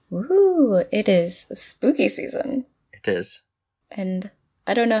Ooh, it is spooky season. It is. And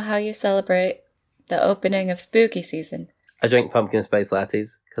I don't know how you celebrate the opening of spooky season. I drink pumpkin spice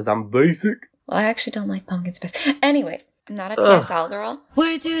lattes because I'm basic. Well, I actually don't like pumpkin spice. Anyways, I'm not a PSL girl.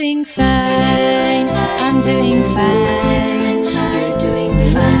 We're doing fine. I'm doing fine. You're doing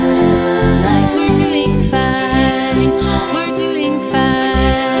fine. We're still alive. We're doing fine. We're doing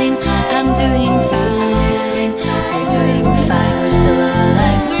fine. I'm doing fine. You're doing fine. We're still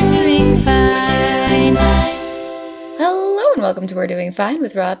alive. We're doing fine. Hello and welcome to We're Doing Fine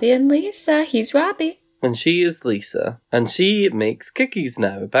with Robbie and Lisa. He's Robbie. And she is Lisa. And she makes cookies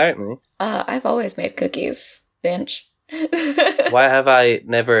now, apparently. I've always made cookies. Bench. Why have I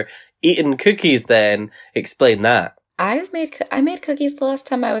never eaten cookies then? Explain that. I made cookies the last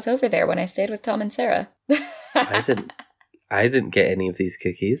time I was over there when I stayed with Tom and Sarah. I didn't get any of these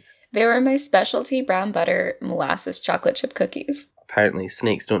cookies. They were my specialty brown butter molasses chocolate chip cookies. Apparently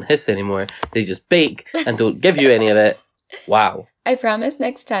snakes don't hiss anymore. They just bake and don't give you any of it. Wow. I promise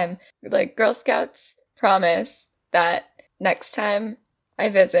next time, like Girl Scouts promise that next time I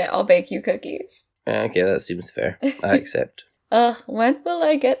visit, I'll bake you cookies. Okay, that seems fair. I accept. When will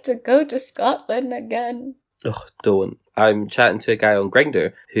I get to go to Scotland again? Oh, don't. I'm chatting to a guy on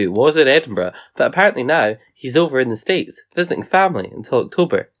Grindr who was in Edinburgh, but apparently now he's over in the States visiting family until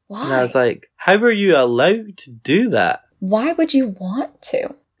October. Why? And I was like, how are you allowed to do that? Why would you want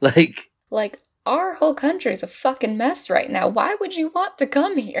to? Like, our whole country's a fucking mess right now. Why would you want to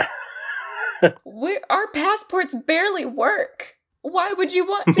come here? Our passports barely work. Why would you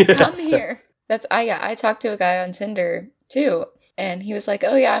want to come here? I talked to a guy on Tinder too, and he was like,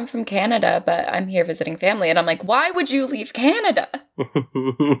 oh yeah, I'm from Canada, but I'm here visiting family. And I'm like, why would you leave Canada?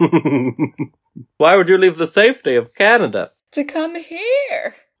 Why would you leave the safety of Canada? To come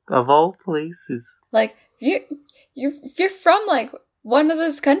here. Of all places. Like, you're from, like, one of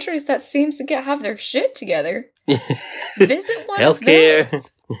those countries that seems to have their shit together. Visit one Healthcare. of those.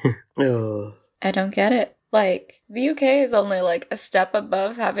 Oh. I don't get it. Like, the UK is only, like, a step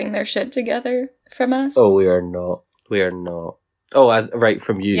above having their shit together from us. Oh, we are not. We are not. Oh, right,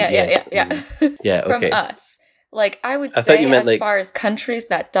 from you. Yeah. Yeah, okay. From us. Like, I would I thought say you meant, as far as countries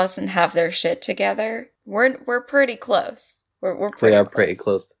that doesn't have their shit together, we're pretty close. We're pretty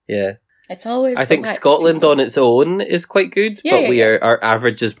close. Yeah. It's always I think Scotland on its own is quite good, but our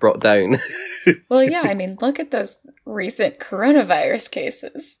average is brought down. Well, yeah, I mean, look at those recent coronavirus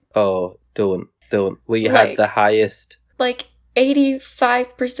cases. Oh, don't. We had the highest. Like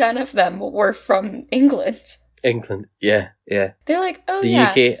 85% of them were from England. England, yeah. They're like, oh the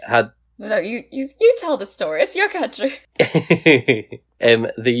UK had. No, you tell the story. It's your country. The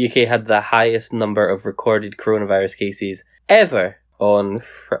UK had the highest number of recorded coronavirus cases ever on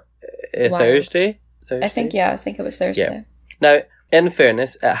Thursday. I think it was Thursday. Yeah. Now, in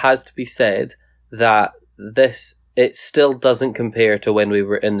fairness, it has to be said that it still doesn't compare to when we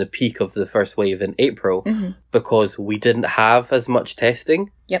were in the peak of the first wave in April, because we didn't have as much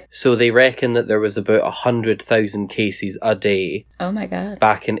testing. Yep. So they reckon that there was about 100,000 cases a day. Oh my god.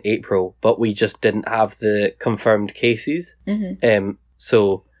 Back in April, but we just didn't have the confirmed cases.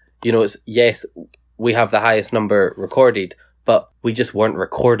 So, yes, we have the highest number recorded, but we just weren't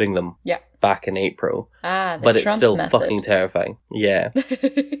recording them. Yeah. Back in April. But it's still fucking terrifying. Yeah.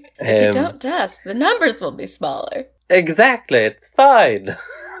 If you don't test, the numbers will be smaller. Exactly, it's fine.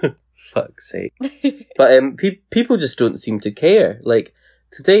 Fuck's sake. But people just don't seem to care. Like,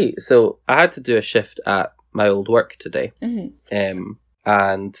 today, so I had to do a shift at my old work today.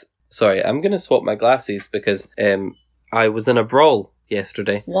 And, sorry, I'm going to swap my glasses because I was in a brawl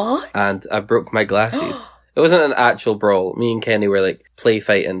yesterday. What? And I broke my glasses. It wasn't an actual brawl. Me and Kenny were like play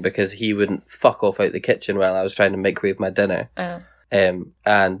fighting because he wouldn't fuck off out the kitchen while I was trying to microwave my dinner. Oh.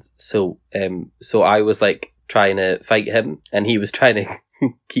 And so I was like trying to fight him, and he was trying to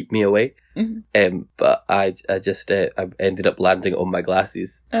keep me away. But I ended up landing on my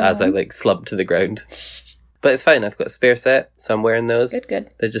glasses as I like slumped to the ground. But it's fine. I've got a spare set, so I'm wearing those. Good.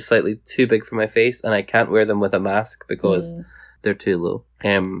 They're just slightly too big for my face, and I can't wear them with a mask because they're too low.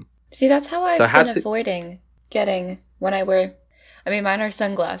 See, that's how I've been avoiding getting when I wear... I mean, mine are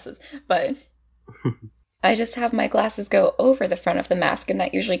sunglasses, but I just have my glasses go over the front of the mask, and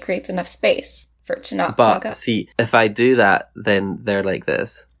that usually creates enough space for it to not fog up. But see, if I do that, then they're like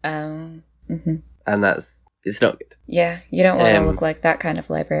this. And it's not good. Yeah, you don't want to look like that kind of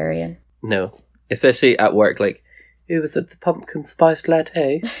librarian. No, especially at work, like, it was at the pumpkin spice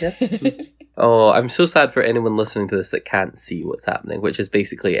latte, yes? Oh, I'm so sad for anyone listening to this that can't see what's happening, which is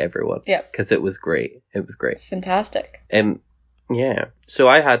basically everyone. Yeah. Because it was great. It's fantastic. Yeah. So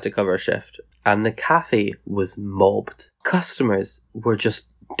I had to cover a shift, and the cafe was mobbed. Customers were just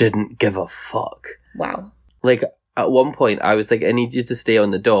didn't give a fuck. Wow. Like, at one point, I was like, I need you to stay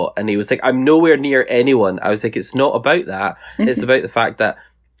on the dot. And he was like, I'm nowhere near anyone. I was like, it's not about that. It's about the fact that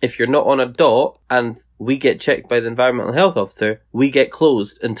if you're not on a dot and we get checked by the environmental health officer, we get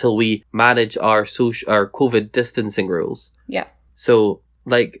closed until we manage our COVID distancing rules. Yeah. So,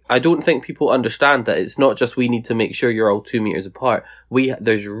 like, I don't think people understand that it's not just we need to make sure you're all 2 meters apart.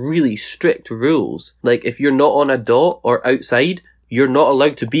 There's really strict rules. Like, if you're not on a dot or outside, you're not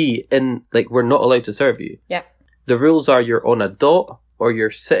allowed to be in, like, we're not allowed to serve you. Yeah. The rules are you're on a dot or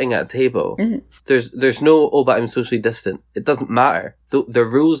you're sitting at a table. Mm-hmm. There's no, oh, but I'm socially distant. It doesn't matter. The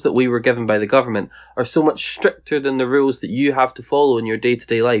rules that we were given by the government are so much stricter than the rules that you have to follow in your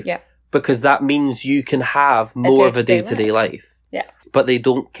day-to-day life. Yeah. Because that means you can have more of a day-to-day life. Yeah. But they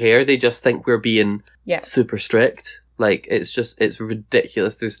don't care. They just think we're being super strict. Like, it's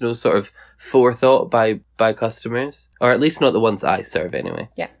ridiculous. There's no sort of forethought by customers. Or at least not the ones I serve anyway.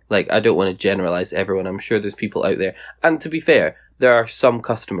 Yeah. Like, I don't want to generalize everyone. I'm sure there's people out there. And to be fair, there are some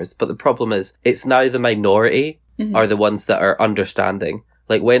customers. But the problem is, it's now the minority are the ones that are understanding.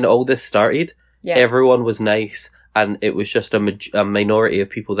 Like, when all this started, everyone was nice. And it was just a minority of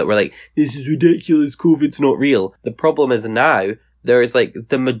people that were like, this is ridiculous, COVID's not real. The problem is now, there is like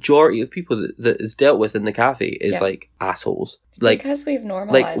the majority of people that is dealt with in the cafe is like assholes. It's like, because we've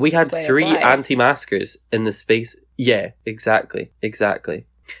normalized like we this had way of 3 life. anti-maskers in the space. Yeah, exactly.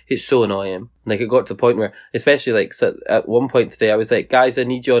 It's so annoying. Like, it got to the point where, especially like, so at one point today, I was like, guys, I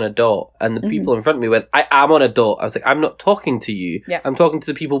need you on a dot. And the people in front of me went, I am on a dot. I was like, I'm not talking to you. Yeah. I'm talking to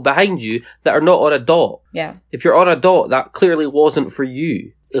the people behind you that are not on a dot. Yeah. If you're on a dot, that clearly wasn't for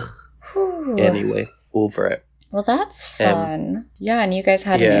you. Ugh. Whew. Anyway, over it. Well, that's fun. Yeah, and you guys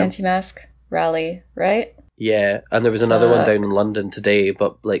had an anti-mask rally, right? Yeah, and there was another one down in London today,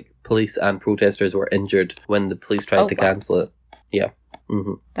 but like police and protesters were injured when the police tried to cancel it. Yeah.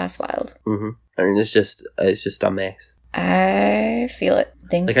 Mm-hmm. That's wild. Mm-hmm. I mean, it's just a mess. I feel it.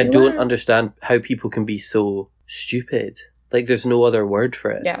 Things like, I don't understand how people can be so stupid. Like, there's no other word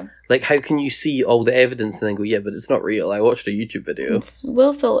for it. Yeah. Like, how can you see all the evidence and then go, yeah, but it's not real. I watched a YouTube video. It's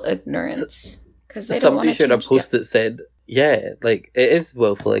willful ignorance. Because they don't Somebody want to shared a post that said, yeah, like, it is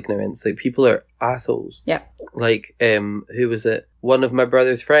willful ignorance. Like, people are assholes. Yeah. Like, who was it? One of my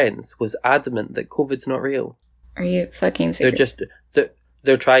brother's friends was adamant that COVID's not real. Are you fucking serious?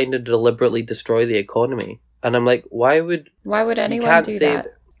 They're trying to deliberately destroy the economy. And I'm like, why would anyone do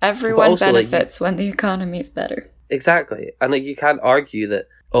that? Everyone benefits when the economy's better. Exactly. And like, you can't argue that,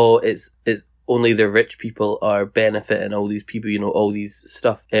 oh, it's only the rich people are benefiting, all these people, you know, all these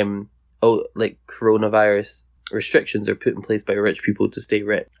stuff, like coronavirus restrictions are put in place by rich people to stay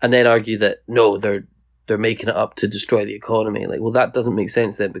rich. And then argue that, no, they're making it up to destroy the economy. Like, well, that doesn't make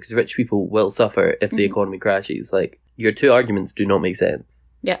sense then, because rich people will suffer if the economy crashes. Like, your two arguments do not make sense.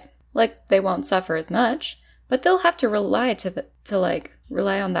 Yeah. Like, they won't suffer as much, but they'll have to rely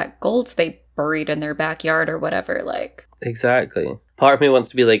rely on that gold they buried in their backyard or whatever, like. Exactly. Part of me wants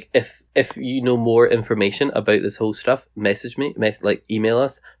to be like, if you know more information about this whole stuff, message me, email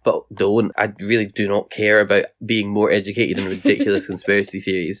us, but don't. I really do not care about being more educated in ridiculous conspiracy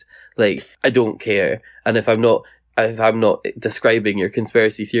theories. Like, I don't care. And if I'm not describing your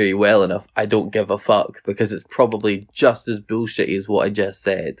conspiracy theory well enough, I don't give a fuck, because it's probably just as bullshitty as what I just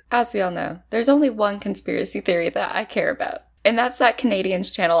said. As we all know, there's only one conspiracy theory that I care about, and that's that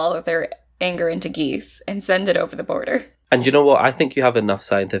Canadians channel all of their anger into geese and send it over the border. And you know what? I think you have enough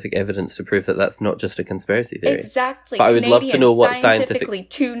scientific evidence to prove that that's not just a conspiracy theory. Exactly. But I would love to know what scientifically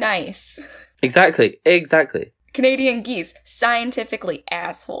too nice. Exactly. Canadian geese, scientifically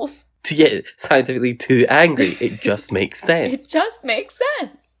assholes. To get scientifically too angry, it just makes sense. It just makes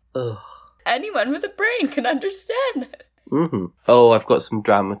sense. Ugh. Anyone with a brain can understand this. Mm-hmm. Oh, I've got some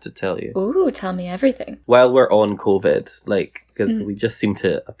drama to tell you. Ooh, tell me everything. While we're on COVID, because we just seem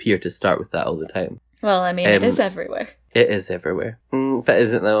to appear to start with that all the time. Well, I mean, it is everywhere. It is everywhere. But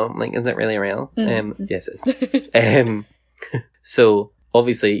is it though? Like, is it really real? Yes, it is. So,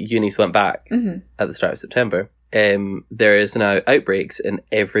 obviously, unis went back at the start of September. There is now outbreaks in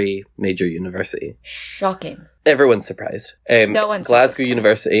every major university. Shocking. Everyone's surprised. No one's Glasgow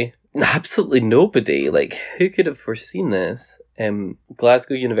University. Absolutely nobody. Like, who could have foreseen this?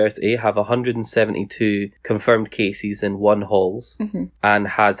 Glasgow University have 172 confirmed cases in one halls, and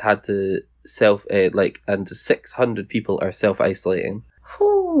has had to and 600 people are self-isolating.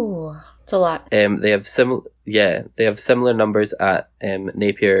 Whew, it's a lot. They have similar numbers at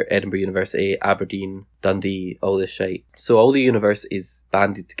Napier, Edinburgh University, Aberdeen, Dundee, all this shite. So all the universities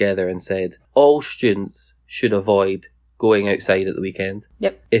banded together and said all students should avoid going outside at the weekend.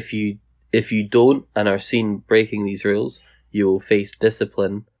 Yep. If you don't and are seen breaking these rules, you will face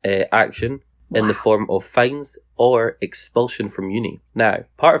discipline action in the form of fines or expulsion from uni. Now,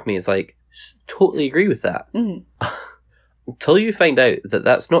 part of me is like, totally agree with that. Until you find out that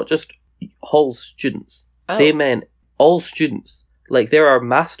that's not just Hall's students. Oh. They meant all students. Like, there are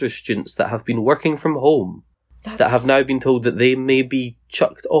master's students that have been working from home that have now been told that they may be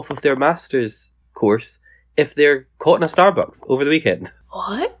chucked off of their master's course if they're caught in a Starbucks over the weekend.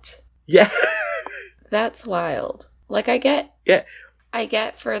 What? Yeah. That's wild. Like, I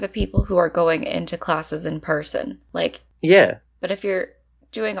get for the people who are going into classes in person. Like, Yeah. but if you're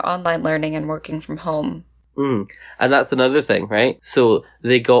doing online learning and working from home, And that's another thing, right? So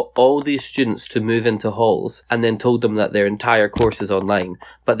they got all these students to move into halls and then told them that their entire course is online,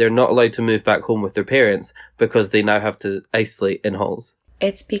 but they're not allowed to move back home with their parents because they now have to isolate in halls.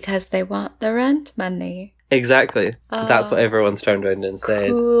 it's because they want the rent money. Exactly. That's what everyone's turned around and said.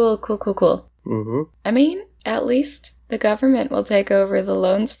 Cool. Mm-hmm. I mean, at least the government will take over the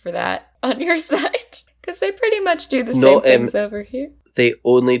loans for that on your side. Because they pretty much do the same things over here. They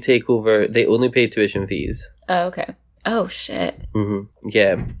only pay tuition fees. Oh, okay. Oh, shit. Mm-hmm.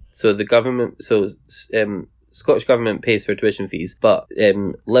 Yeah. So the government, Scottish government pays for tuition fees, but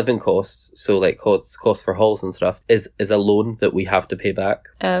living costs, so like costs for halls and stuff, is a loan that we have to pay back.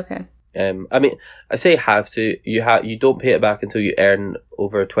 Oh, okay. I mean, I say have to. You don't pay it back until you earn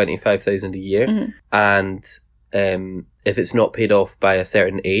over 25,000 a year, and if it's not paid off by a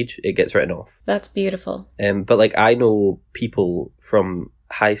certain age, it gets written off. That's beautiful. But like, I know people from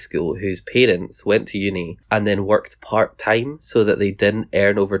high school whose parents went to uni and then worked part-time so that they didn't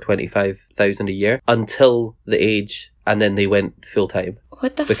earn over 25,000 a year until the age, and then they went full-time.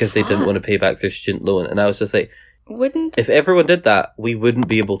 What the because they didn't want to pay back their student loan. And I was just like, if everyone did that, we wouldn't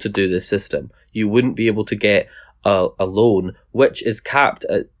be able to do this system. You wouldn't be able to get a loan which is capped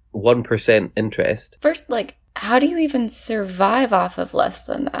at 1% interest. First, like, how do you even survive off of less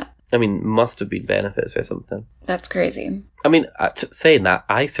than that? I mean, must have been benefits or something. That's crazy. I mean, saying that,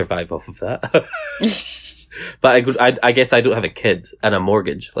 I survive off of that. But I guess I don't have a kid and a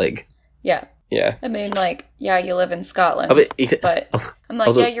mortgage. Like, yeah. Yeah. I mean, like, yeah, you live in Scotland, but I'm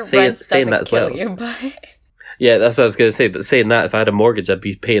like, yeah, your rent doesn't kill you, but... Yeah, that's what I was going to say. But saying that, if I had a mortgage, I'd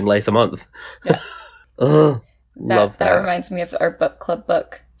be paying less a month. Yeah. Love that. That reminds me of our book club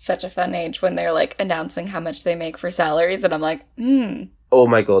book, Such a Fun Age, when they're, like, announcing how much they make for salaries, and I'm like, Oh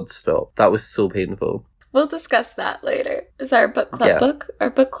my god, stop. That was so painful. We'll discuss that later. Is our book club book? Our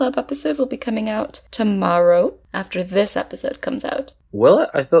book club episode will be coming out tomorrow, after this episode comes out. Will it?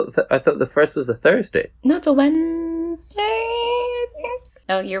 I thought the first was a Thursday. No, it's a Wednesday, I think.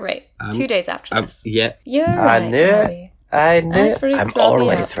 Oh, you're right. 2 days after this. Yeah. You're right, Robbie. I knew. I'm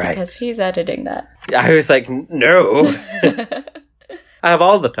always right. Because he's editing that. I was like, no. I have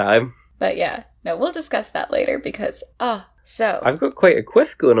all the time. But yeah, no, we'll discuss that later because, so. I've got quite a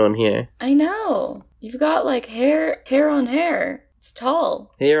quiff going on here. I know. You've got like hair on hair. It's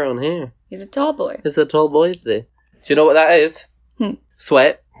tall. Hair on hair. He's a tall boy. He's a tall boy today. Do you know what that is?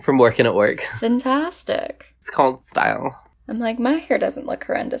 Sweat from working at work. Fantastic. It's called style. I'm like, my hair doesn't look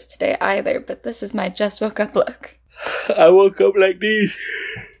horrendous today either, but this is my just woke up look. I woke up like this.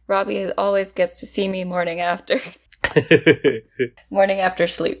 Robbie always gets to see me morning after. Morning after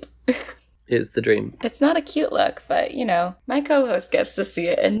sleep. It's the dream. It's not a cute look, but, you know, my co-host gets to see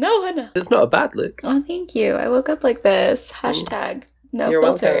it and no one else. It's not a bad look. Oh, thank you. I woke up like this. Hashtag no You're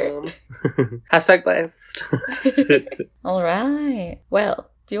filter. welcome. Hashtag blessed. All right.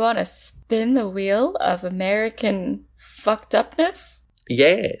 Well, do you want to spin the wheel of American fucked upness?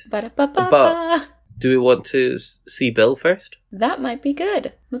 Yes. Ba-da-ba-ba-ba. But do we want to see Bill first? That might be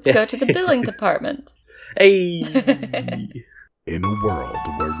good. Let's go to the billing department. Hey. In a world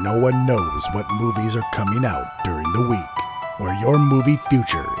where no one knows what movies are coming out during the week, where your movie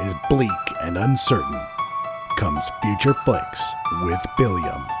future is bleak and uncertain, comes Future Flicks with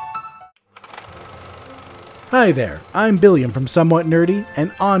Billiam. Hi there, I'm Billiam from Somewhat Nerdy,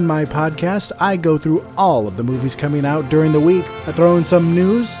 and on my podcast, I go through all of the movies coming out during the week. I throw in some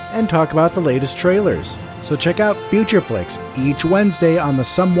news and talk about the latest trailers. So check out Future Flicks each Wednesday on the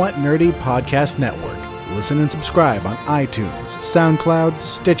Somewhat Nerdy Podcast Network. Listen and subscribe on iTunes, SoundCloud,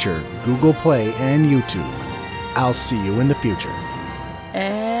 Stitcher, Google Play, and YouTube. I'll see you in the future.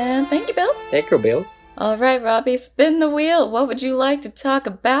 And thank you, Bill. Echo Bill. All right, Robbie, spin the wheel. What would you like to talk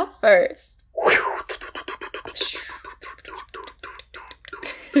about first?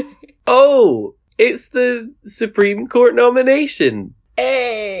 Oh, it's the Supreme Court nomination.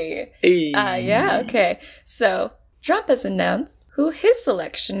 Hey. Yeah, okay. So, Trump has announced who his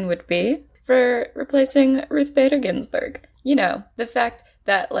selection would be for replacing Ruth Bader Ginsburg. You know, the fact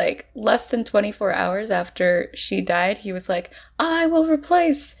that like less than 24 hours after she died, he was like, I will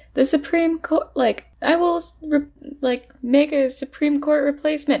replace the Supreme Court, like, I will make a Supreme Court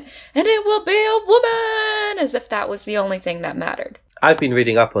replacement, and it will be a woman, as if that was the only thing that mattered. I've been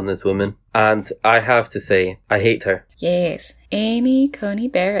reading up on this woman, and I have to say, I hate her. Yes, Amy Coney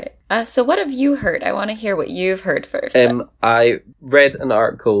Barrett. So what have you heard? I want to hear what you've heard first. I read an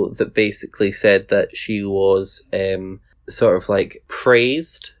article that basically said that she was sort of like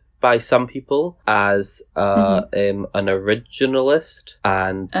praised by some people as an originalist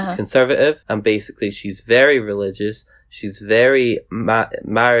and conservative, and basically she's very religious. She's very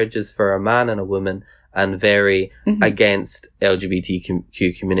marriages for a man and a woman, and very against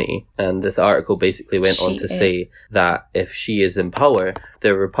LGBTQ community. And this article basically went on to say that if she is in power,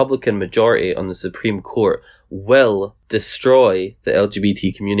 the Republican majority on the Supreme Court will destroy the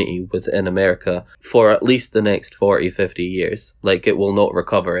LGBT community within America for at least the next 40, 50 years. Like, it will not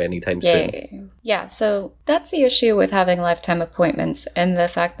recover anytime soon. Yeah, so that's the issue with having lifetime appointments, and the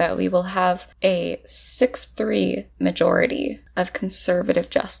fact that we will have a 6-3 majority of conservative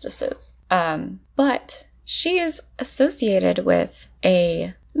justices. But she is associated with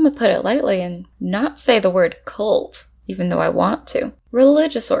I'm going to put it lightly and not say the word cult, even though I want to,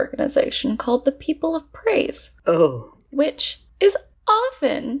 religious organization called the People of Praise. Oh. Which is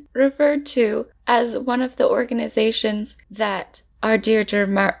often referred to as one of the organizations that our dear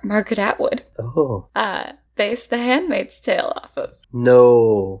Margaret Atwood based The Handmaid's Tale off of.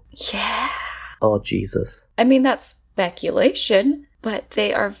 No. Yeah. Oh, Jesus. I mean, that's speculation, but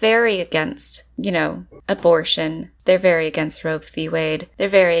they are very against, abortion. They're very against Roe v. Wade. They're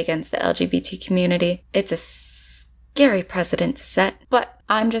very against the LGBT community. It's a scary precedent to set. But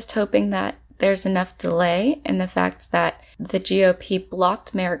I'm just hoping that there's enough delay in the fact that the GOP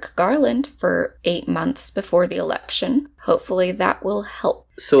blocked Merrick Garland for 8 months before the election. Hopefully that will help.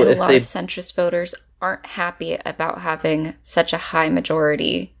 So a lot of centrist voters aren't happy about having such a high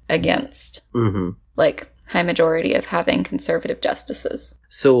majority against. High majority of having conservative justices.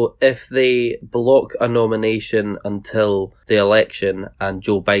 So if they block a nomination until the election and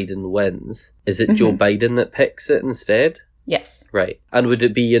Joe Biden wins, is it Joe Biden that picks it instead? Yes. Right. And would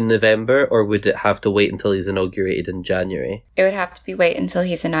it be in November, or would it have to wait until he's inaugurated in January? It would have to wait until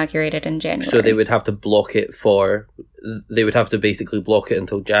he's inaugurated in January. So they would have to block it they would have to basically block it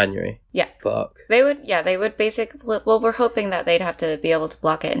until January. Yeah. Fuck. They would basically, well, we're hoping that they'd have to be able to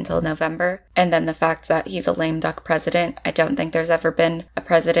block it until November. And then the fact that he's a lame duck president, I don't think there's ever been a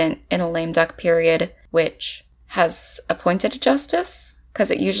president in a lame duck period which has appointed a justice,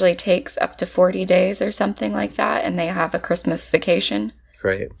 because it usually takes up to 40 days or something like that, and they have a Christmas vacation.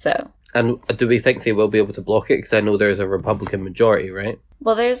 Right. So. And do we think they will be able to block it? Because I know there's a Republican majority, right?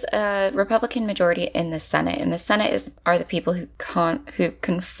 Well, there's a Republican majority in the Senate, and the Senate are the people who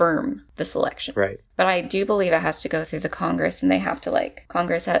confirm this election. Right. But I do believe it has to go through the Congress, and they have to,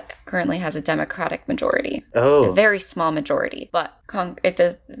 Congress currently has a Democratic majority. Oh. A very small majority. But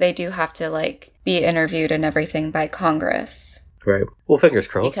they do have to, be interviewed and everything by Congress. Right. Well, fingers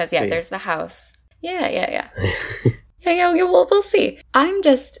crossed. Because, there's the House. Yeah. We'll see. I'm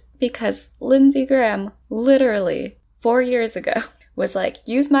just... Because Lindsey Graham literally 4 years ago was like,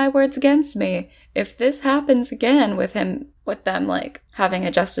 use my words against me if this happens again with them having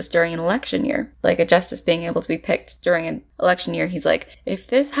a justice during an election year, a justice being able to be picked during an election year. He's like, if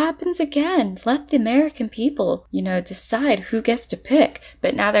this happens again, let the American people, decide who gets to pick.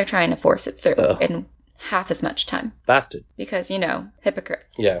 But now they're trying to force it through in half as much time. Bastards. Because,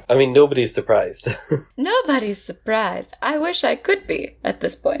 hypocrites. Yeah, I mean, nobody's surprised. Nobody's surprised. I wish I could be at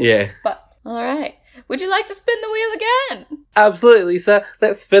this point. Yeah. But, all right. Would you like to spin the wheel again? Absolutely, Lisa.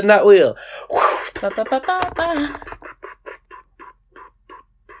 Let's spin that wheel. Ba-ba-ba-ba-ba.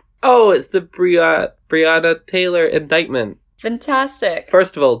 Oh, it's the Breonna Taylor indictment. Fantastic.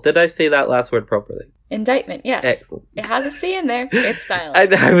 First of all, did I say that last word properly? Indictment, yes. Excellent. It has a C in there. It's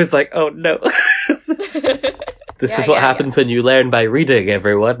silent. I was like, oh no. This is what happens when you learn by reading,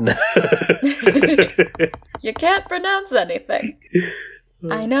 everyone. You can't pronounce anything.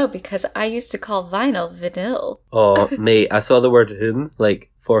 I know, because I used to call vinyl vinyl. Oh, mate, I saw the word whom,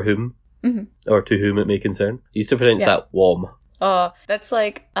 for whom, or to whom it may concern. I used to pronounce that wom. Oh, that's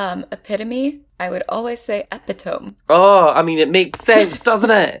epitome. I would always say epitome. Oh, I mean, it makes sense,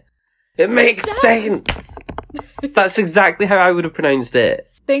 doesn't it? It makes sense. That's exactly how I would have pronounced it.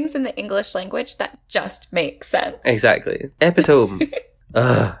 Things in the English language that just make sense. Exactly. Epitome.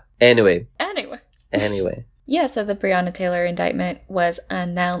 Anyway. Yeah, so the Breonna Taylor indictment was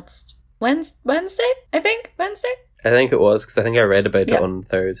announced Wednesday? I think Wednesday? I think it was, because I think I read about it on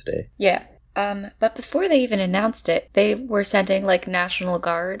Thursday. Yeah. But before they even announced it, they were sending like National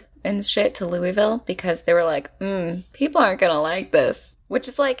Guard and shit to Louisville because they were like, people aren't gonna like this. Which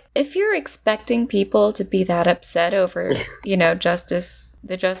is like, if you're expecting people to be that upset over, you know,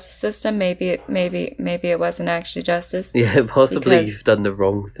 the justice system, maybe it wasn't actually justice. Yeah, possibly you've done the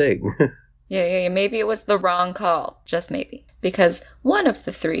wrong thing. Yeah, maybe it was the wrong call. Just maybe. Because one of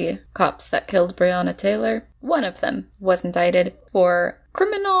the 3 cops that killed Breonna Taylor, one of them was indicted for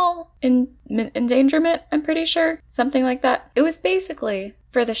criminal endangerment, I'm pretty sure. Something like that. It was basically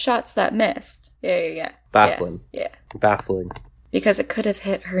for the shots that missed. Yeah. Baffling. Yeah. Baffling. Because it could have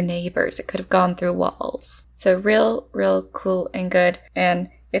hit her neighbors. It could have gone through walls. So real cool and good. And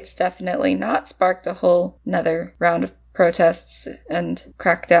it's definitely not sparked a whole nother round of protests and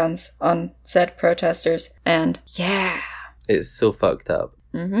crackdowns on said protesters. And yeah. It's so fucked up.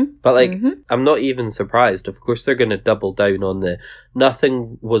 Mm-hmm. But like, I'm not even surprised. Of course they're going to double down on the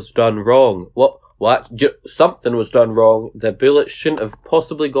nothing was done wrong. What? Something was done wrong. The bullet shouldn't have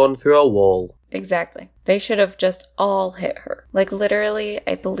possibly gone through a wall. Exactly. They should have just all hit her. Like, literally,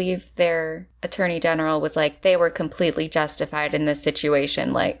 I believe their attorney general was like, they were completely justified in this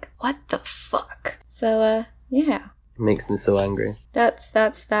situation. Like, what the fuck? So, yeah. It makes me so angry. That's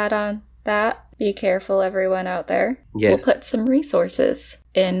that on that. Be careful, everyone out there. Yes. We'll put some resources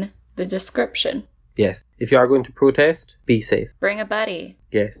in the description. Yes. If you are going to protest, be safe. Bring a buddy.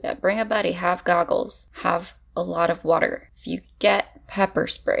 Yes. Yeah, bring a buddy. Have goggles. Have a lot of water. If you get pepper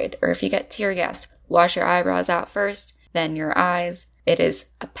sprayed or if you get tear gassed, wash your eyebrows out first, then your eyes. It is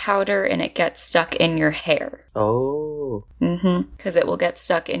a powder and it gets stuck in your hair. Oh. Because it will get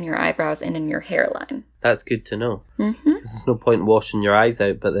stuck in your eyebrows and in your hairline. That's good to know. There's no point washing your eyes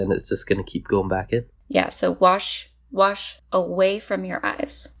out, but then it's just going to keep going back in. Yeah, so wash away from your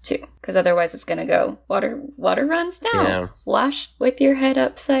eyes too, because otherwise it's gonna go water runs down. Yeah. Wash with your head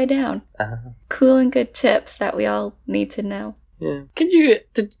upside down. Cool and good tips that we all need to know. Yeah. Can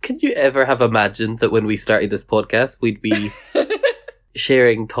you ever have imagined that when we started this podcast we'd be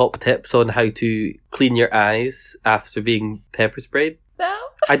sharing top tips on how to clean your eyes after being pepper sprayed? No.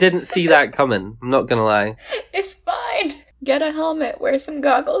 I didn't see that coming. I'm not gonna lie. It's fine. Get a helmet. Wear some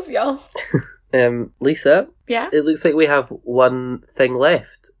goggles, y'all. Lisa? Yeah? It looks like we have one thing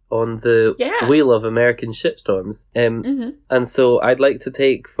left on the wheel of American shitstorms. And so I'd like to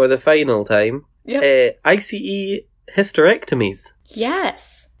take, for the final time, ICE hysterectomies.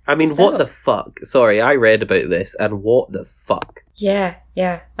 Yes. I mean, what the fuck? Sorry, I read about this, and what the fuck? Yeah.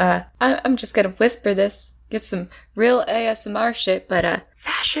 I'm just gonna whisper this. Get some real ASMR shit, but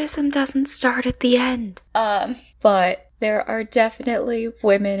fascism doesn't start at the end. But there are definitely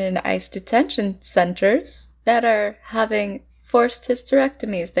women in ICE detention centers that are having forced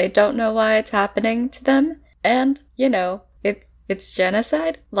hysterectomies. They don't know why it's happening to them. And, you know, it's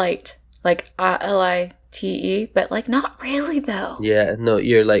genocide. Light. Like ILITE, but like not really though. Yeah, no,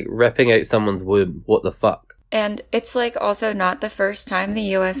 you're like ripping out someone's womb. What the fuck? And it's like also not the first time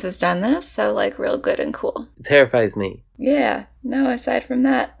the US has done this, so like real good and cool. It terrifies me. Yeah, no, aside from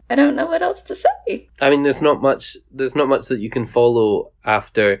that, I don't know what else to say. I mean, there's not much that you can follow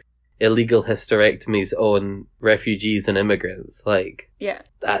after illegal hysterectomies on refugees and immigrants. Like, yeah.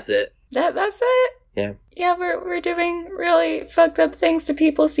 That's it. That's it? Yeah. Yeah, we're doing really fucked up things to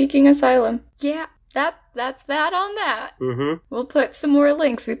people seeking asylum. Yeah. That's that on that. We'll put some more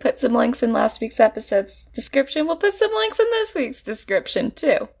links. We put some links in last week's episode's description. We'll put some links in this week's description,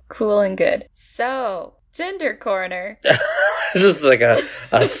 too. Cool and good. So, Tinder Corner. This is like a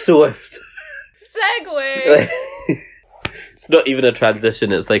swift segue. It's not even a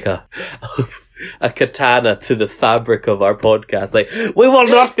transition. It's like a katana to the fabric of our podcast. Like, we will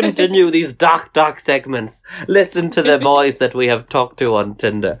not continue these dark segments. Listen to the boys that we have talked to on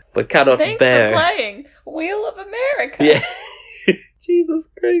Tinder. We cannot Thanks bear. for playing Wheel of America. Yeah. Jesus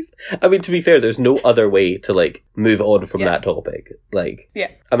Christ. I mean, to be fair, there's no other way to, like, move on from that topic. Like,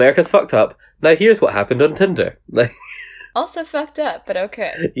 America's fucked up. Now here's what happened on Tinder. Like, also fucked up, but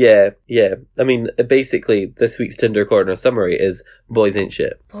okay. Yeah. I mean, basically, this week's Tinder Corner summary is boys ain't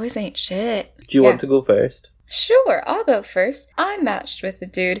shit. Boys ain't shit. Do you want to go first? Sure, I'll go first. I matched with a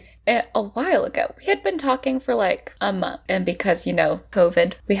dude a while ago. We had been talking for like a month. And because, you know,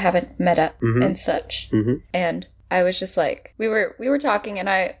 COVID, we haven't met up and such. And I was just like, we were talking and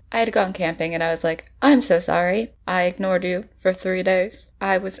I had gone camping and I was like, I'm so sorry. I ignored you for 3 days.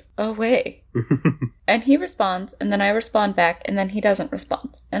 I was away. And he responds and then I respond back and then he doesn't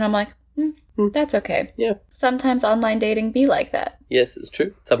respond. And I'm like, that's okay. Yeah. Sometimes online dating be like that. Yes, it's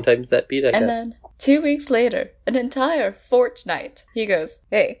true. Sometimes that be like that. And then 2 weeks later, an entire fortnight, he goes,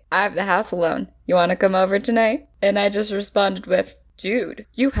 hey, I have the house alone. You want to come over tonight? And I just responded with, dude,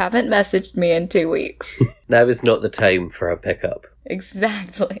 you haven't messaged me in 2 weeks. Now is not the time for a pickup.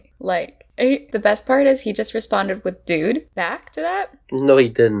 Exactly. Like, the best part is he just responded with dude back to that. No, he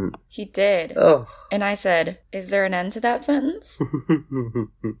didn't. He did. Oh. And I said, is there an end to that sentence?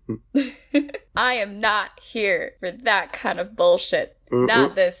 I am not here for that kind of bullshit.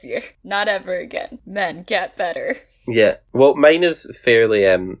 Not this year. Not ever again. Men, get better. Yeah. Well, mine is fairly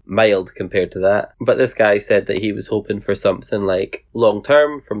mild compared to that. But this guy said that he was hoping for something like long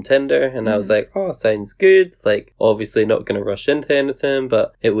term from Tinder, and I was like, oh, sounds good. Like, obviously not going to rush into anything,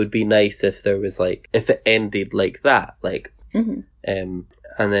 but it would be nice if there was like, if it ended like that, like, and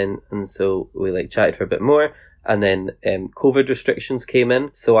so we like chatted for a bit more. And then COVID restrictions came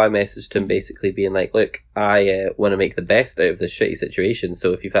in, so I messaged him basically being like, look, I want to make the best out of this shitty situation,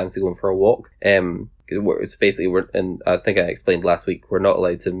 so if you fancy going for a walk, it's basically, and I think I explained last week, we're not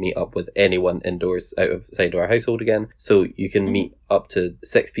allowed to meet up with anyone indoors outside our household again, so you can meet up to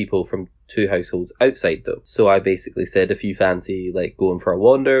 6 people from 2 households outside though. So I basically said, if you fancy like going for a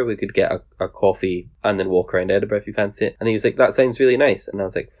wander, we could get a coffee and then walk around Edinburgh if you fancy it. And he was like, that sounds really nice. And I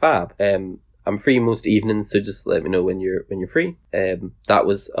was like, fab. I'm free most evenings, so just let me know when you're free. That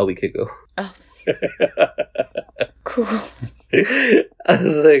was a week ago. Oh. Cool. I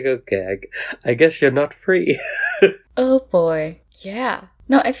was like, okay, I guess you're not free. Oh boy. Yeah.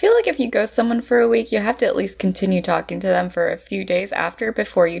 No, I feel like if you ghost someone for a week, you have to at least continue talking to them for a few days after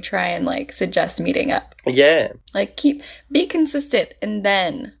before you try and like suggest meeting up. Yeah. Like be consistent and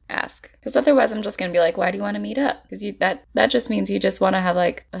then ask. Because otherwise I'm just going to be like, why do you want to meet up? Because that just means you just want to have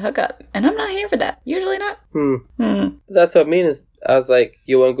like a hookup. And I'm not here for that. Usually not. That's what I mean is, I was like,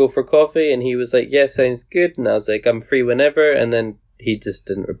 you want to go for coffee? And he was like, yeah, sounds good. And I was like, I'm free whenever. And then he just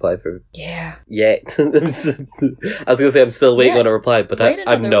didn't reply for yet. I was gonna say I'm still waiting on a reply, but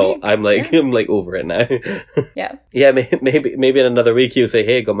I'm not. Week. I'm like over it now. Yeah. Yeah, maybe in another week he'll say,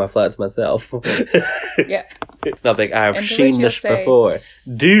 "Hey, got my flat to myself." Yeah. And I'm like, I've seen this before,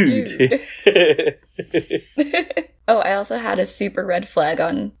 dude. Oh, I also had a super red flag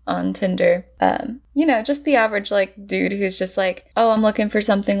on Tinder. Just the average like dude who's just like, oh, I'm looking for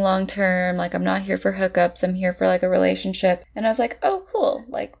something long term. Like, I'm not here for hookups. I'm here for like a relationship. And I was like, oh, cool.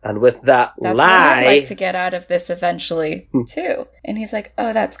 Like, and with that's what I'd like to get out of this eventually too. And he's like,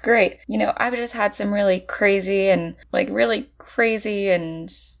 oh, that's great. I've just had some really crazy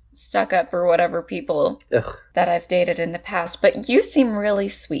and stuck up or whatever people that I've dated in the past, but you seem really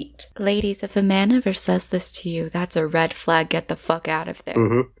sweet. Ladies, if a man ever says this to you, that's a red flag. Get the fuck out of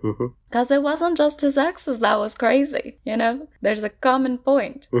there. Because it wasn't just his exes that was crazy, There's a common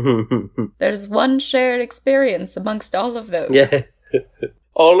point. There's one shared experience amongst all of those. Yeah.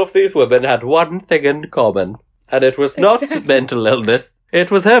 All of these women had one thing in common, and it was not mental illness. It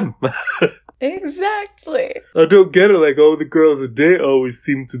was him. Exactly. I don't get it, like all the girls I date always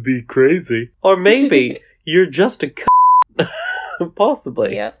seem to be crazy. Or maybe you're just a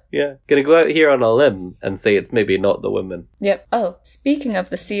possibly. Yep. Yeah. Gonna go out here on a limb and say it's maybe not the women. Yep. Oh, speaking of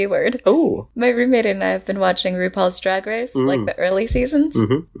the C word. Oh. My roommate and I have been watching RuPaul's Drag Race, like the early seasons.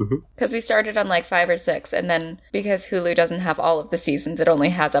 Because we started on like 5 or 6, and then because Hulu doesn't have all of the seasons, it only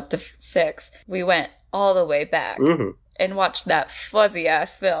has up to 6, we went all the way back. And watched that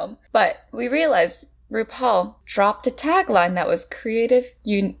fuzzy-ass film. But we realized RuPaul dropped a tagline that was creative,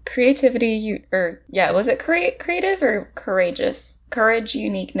 was it creative or courageous? Courage,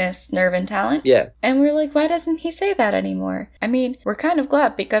 uniqueness, nerve, and talent? Yeah. And we're like, why doesn't he say that anymore? I mean, we're kind of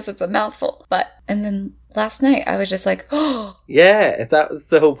glad because it's a mouthful. And then last night, I was just like, oh. Yeah, that was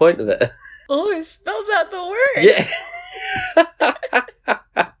the whole point of it. Oh, it spells out the word. Yeah.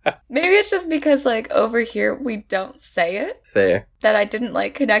 Maybe it's just because, like, over here we don't say it. Fair. That I didn't,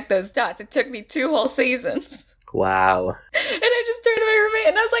 like, connect those dots. It took me 2 whole seasons. Wow. And I just turned to my roommate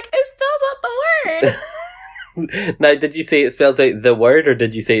and I was like, it spells out the word. Now, did you say it spells out the word, or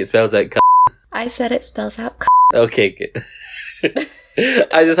did you say it spells out I said it spells out Okay, good.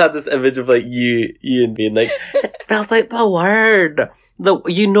 I just had this image of, like, you and being like, it spells out the word.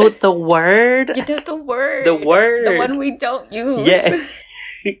 You know the word? You know the word. The word. The one we don't use. Yeah.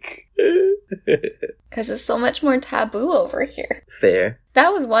 Because it's so much more taboo over here. Fair. That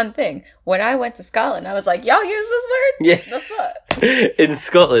was one thing. When I went to Scotland, I was like, y'all use this word? Yeah. The fuck? In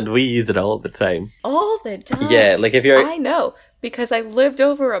Scotland, we use it all the time. All the time? Yeah, like if you're... I know, because I lived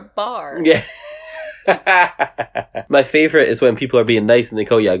over a bar. Yeah. My favourite is when people are being nice and they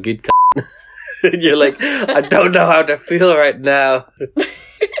call you a good c***. And you're like, I don't know how to feel right now.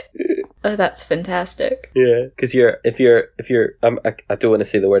 Oh, that's fantastic. Yeah, because if you're I don't want to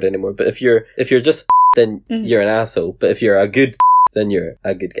say the word anymore, but if you're just then you're an asshole. But if you're a good then you're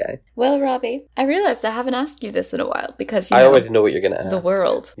a good guy. Well, Robbie, I realized I haven't asked you this in a while because, I already know what you're going to ask. the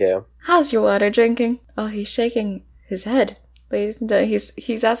world. Yeah. How's your water drinking? Oh, he's shaking his head. Ladies and gentlemen,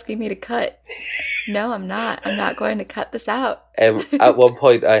 he's asking me to cut. No, I'm not. I'm not going to cut this out. At one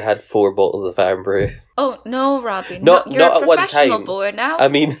point, I had 4 bottles of Iron Brew. Oh, no, Robbie. Not You're a at one professional time. boy now. I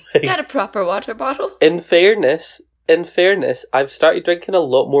mean, like, Get a proper water bottle. in fairness, I've started drinking a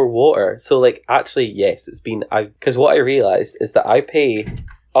lot more water. So, like, actually, yes, it's been... Because what I realised is that I pay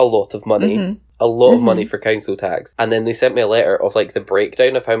a lot of money. Mhm. A lot of money for council tax. And then they sent me a letter of, like, the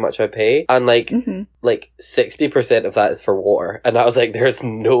breakdown of how much I pay. And, like, Mhm. like 60% of that is for water. And I was like, there's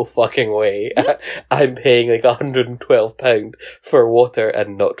no fucking way I'm paying, like, £112 for water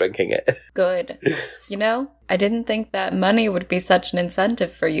and not drinking it. Good. You know, I didn't think that money would be such an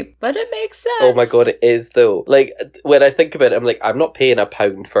incentive for you, but it makes sense. Oh my god, it is though. Like, when I think about it, I'm like, I'm not paying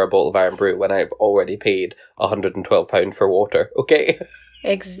 £1 for a bottle of Iron Brew when I've already paid £112 for water, okay?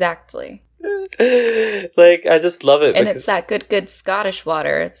 Exactly. Like, I just love it. And because- it's that good Scottish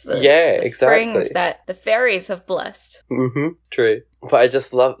water. It's the, Yeah, the exactly. springs that the fairies have blessed. True. But I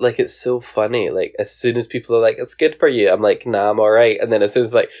just love, like, it's so funny. Like, as soon as people are like, it's good for you, I'm like, nah, I'm alright. And then as soon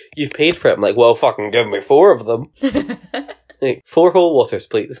as, like, you've paid for it, I'm like, well, fucking give me 4 of them. Like, 4 whole waters,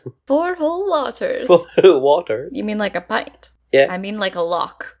 please. 4 whole waters. 4 whole waters. You mean like a pint? Yeah. I mean like a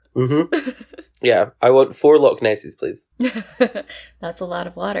lock. Yeah, I want 4 Loch Nesses, please. That's a lot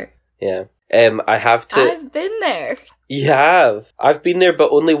of water. Yeah. I have to... I've been there. You have. I've been there,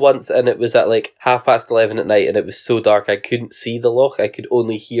 but only once, and it was at like 11:30 at night, and it was so dark I couldn't see the loch. I could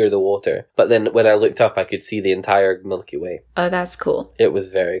only hear the water. But then when I looked up, I could see the entire Milky Way. Oh, that's cool. It was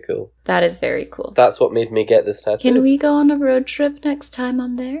very cool. That is very cool. That's what made me get this tattoo. Can we go on a road trip next time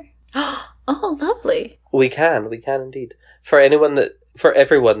I'm there? Oh, lovely. We can indeed. For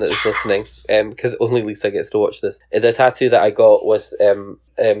everyone that is listening, because only Lisa gets to watch this, the tattoo that I got was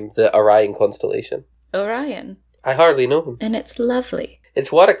the Orion constellation. Orion. I hardly know him. And it's lovely.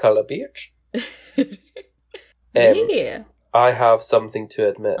 It's watercolor, bitch. Yeah. I have something to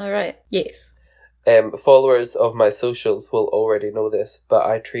admit. All right. Yes. Followers of my socials will already know this, but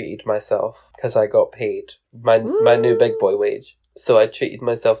I treated myself because I got paid my new big boy wage. So I treated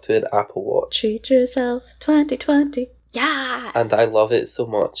myself to an Apple Watch. Treat yourself 2020. Yeah. And I love it so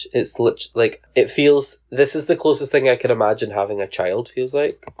much. It's like, it feels, this is the closest thing I can imagine having a child feels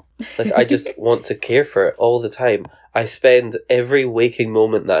like. Like, I just want to care for it all the time. I spend every waking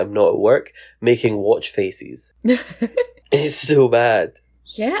moment that I'm not at work making watch faces. It's so bad.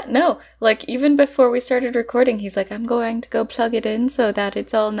 Yeah, no. Like, even before we started recording, he's like, I'm going to go plug it in so that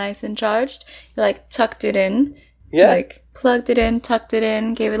it's all nice and charged. He, like, tucked it in. Yeah. Like, plugged it in, tucked it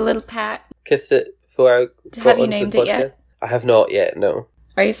in, gave it a little pat. Kissed it before I got Have you onto named the it yet? podcast. I have not yet, no.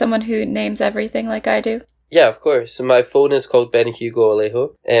 Are you someone who names everything like I do? Yeah, of course. So my phone is called Ben Hugo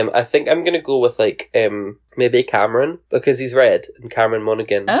Alejo. I think I'm going to go with, like, maybe Cameron, because he's red, and Cameron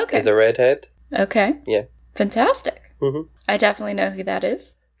Monaghan is a redhead. Okay. Yeah. Fantastic. Mm-hmm. I definitely know who that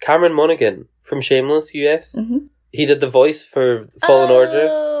is. Cameron Monaghan from Shameless US. Mm-hmm. He did the voice for Fallen Order.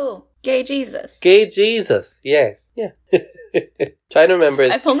 Oh, Gay Jesus. Gay Jesus, yes. Yeah. Trying to remember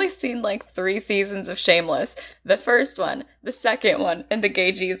his... I've only seen like 3 seasons of Shameless. The first one, the second one, and the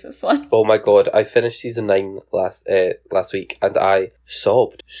Gay Jesus one. Oh my god, I finished season 9 last week, and I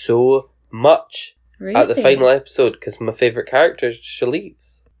sobbed so much at the final episode, because my favourite character, she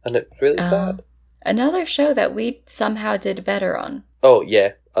leaves. And it's really sad. Another show that we somehow did better on. Oh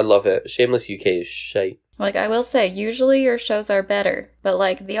yeah, I love it. Shameless UK is shite. Like, I will say, usually your shows are better, but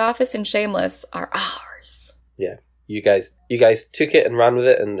like The Office and Shameless are ours. Yeah. You guys took it and ran with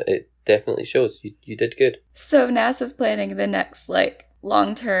it, and it definitely shows. You did good. So NASA's planning the next, like,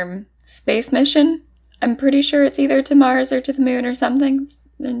 long-term space mission. I'm pretty sure it's either to Mars or to the moon or something.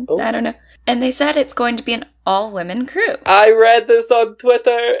 I don't know. And they said it's going to be an all-women crew. I read this on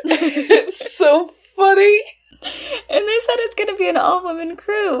Twitter. It's so funny. And they said it's going to be an all-women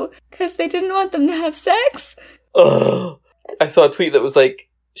crew because they didn't want them to have sex. Oh, I saw a tweet that was like,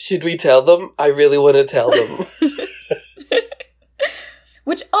 should we tell them? I really want to tell them.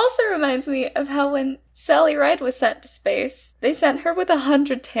 Which also reminds me of how when Sally Ride was sent to space, they sent her with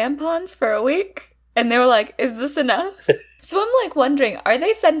 100 tampons for a week. And they were like, is this enough? So I'm like wondering, are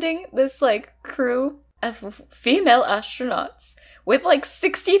they sending this like crew of female astronauts with like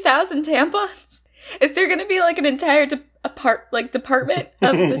 60,000 tampons? Is there going to be like an entire department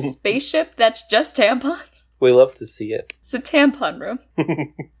of the spaceship that's just tampons? We love to see it. It's a tampon room.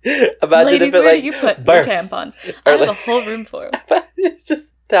 Imagine Ladies, if it, where like, do you put bursts, your tampons? or I have a like- whole room for them. It's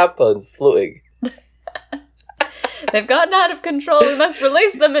just tampons floating. They've gotten out of control. We must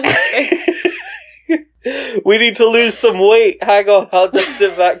release them into space. We need to lose some weight. Hang on, I'll just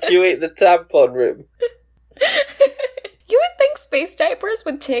evacuate the tampon room. You would think space diapers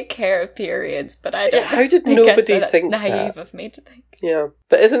would take care of periods, but I don't. How did I nobody guess that's think naive that? of me to think. Yeah.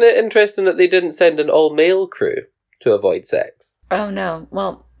 But isn't it interesting that they didn't send an all-male crew to avoid sex? Oh no.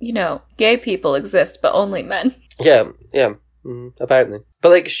 Well, gay people exist, but only men. Yeah. Apparently. But,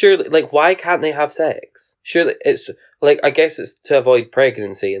 like, surely, like, why can't they have sex? Surely, it's, like, I guess it's to avoid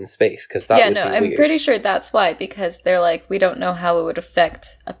pregnancy in space, because that would be I'm weird. pretty sure that's why, because they're like, we don't know how it would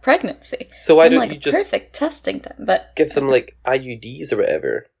affect a pregnancy. So why And, don't like, you a just perfect testing time, but... give them, like, IUDs or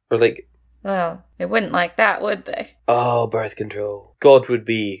whatever? Or, like... Well, they wouldn't like that, would they? Oh, birth control. God would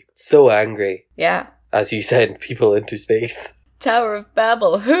be so angry Yeah. as you send people into space. Tower of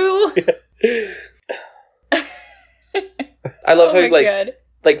Babel, who? I love Oh how, my God.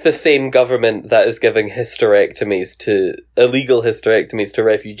 like the same government that is giving illegal hysterectomies to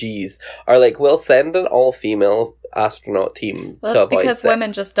refugees are like, we'll send an all-female astronaut team Well, to it's avoid because sex.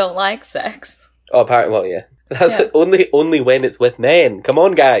 women just don't like sex. Oh, apparently, well, yeah. That's Yeah. only when it's with men. Come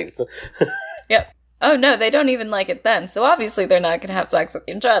on, guys. Yep. Oh no, they don't even like it then, so obviously they're not gonna have sex with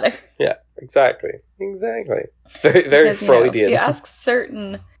each other. Yeah, exactly. Very, very Because, Freudian. if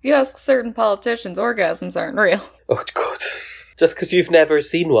you ask certain politicians, orgasms aren't real. Oh, God. Just because you've never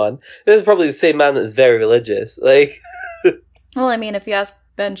seen one. This is probably the same man that is very religious. Like, Well, I mean, if you ask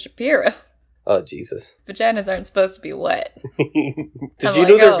Ben Shapiro, oh, Jesus. vaginas aren't supposed to be wet. Did I'm you like,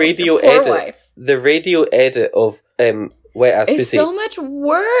 know the oh, radio your poor edit? wife. The radio edit of Wet Ass It's Pussy. so much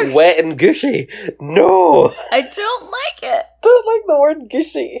worse. Wet and gushy. No! I don't like it. Don't like the word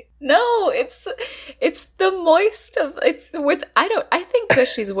gushy. No, it's the moist of I think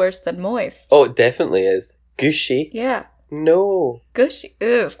gushy's worse than moist. Oh, it definitely is. Gushy? Yeah. No. Gushy.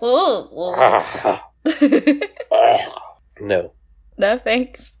 Ugh. No. No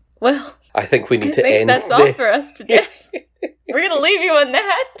thanks. Well, I think we need I to think end that's the- all for us today. We're gonna leave you on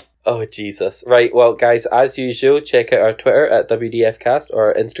that. Oh, Jesus. Right, well, guys, as usual, check out our Twitter at WDFcast or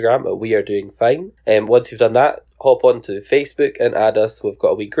our Instagram at We Are Doing Fine. Once you've done that, hop on to Facebook and add us. We've got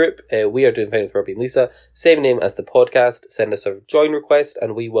a wee group. We Are Doing Fine with Robbie and Lisa. Same name as the podcast. Send us a join request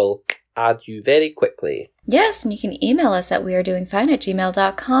and we will add you very quickly. Yes, and you can email us at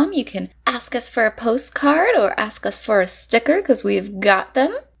wearedoingfine@gmail.com. You can ask us for a postcard or ask us for a sticker because we've got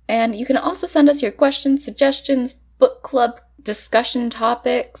them. And you can also send us your questions, suggestions, book club discussion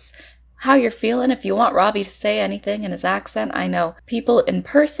topics, how you're feeling. If you want Robbie to say anything in his accent, I know people in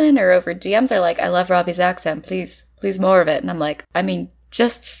person or over DMs are like, I love Robbie's accent, please more of it. And I'm like, I mean,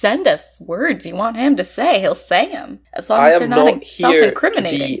 just send us words you want him to say. He'll say them, as long as they're not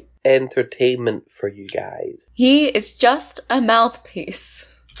self-incriminating. To be entertainment for you guys. He is just a mouthpiece.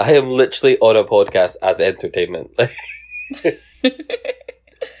 I am literally on a podcast as entertainment.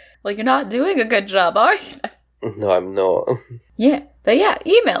 Well, you're not doing a good job, are you? No, I'm not. Yeah, but yeah,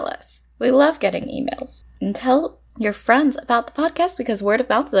 email us. We love getting emails. And tell your friends about the podcast because word of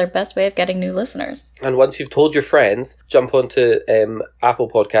mouth is our best way of getting new listeners. And once you've told your friends, jump onto Apple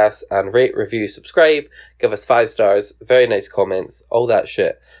Podcasts and rate, review, subscribe, give us 5 stars, very nice comments, all that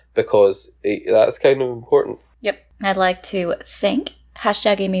shit, because that's kind of important. Yep. I'd like to thank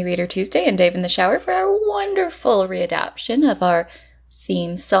 #AmyReaderTuesday and Dave in the Shower for our wonderful readaptation of our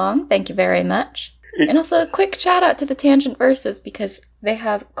theme song. Thank you very much. And also a quick shout out to the Tangent Verses because they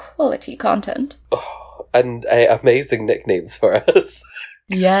have quality content. Oh, and amazing nicknames for us.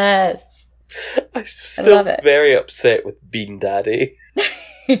 Yes. I'm still love it. very upset with Bean Daddy.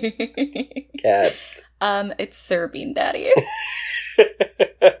 Cat. It's Sir Bean Daddy. I'm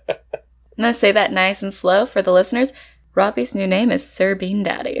gonna say that nice and slow for the listeners. Robbie's new name is Sir Bean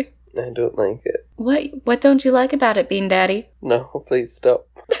Daddy. I don't like it. What don't you like about it, Bean Daddy? No, please stop.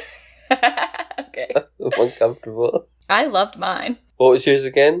 Okay. I'm uncomfortable. I loved mine. What was yours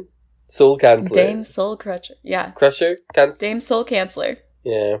again? Soul Canceller. Dame Soul Crusher. Yeah. Crusher? Dame Soul Canceller.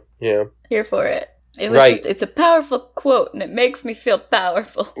 Yeah. Here for it. It was Right. it's a powerful quote and it makes me feel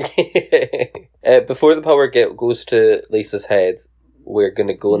powerful. Before the power goes to Lisa's head, we're going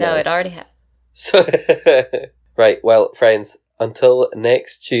to go now. No, it already has. So, right, well, friends, until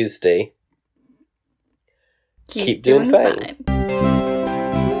next Tuesday, Keep doing fine. fine.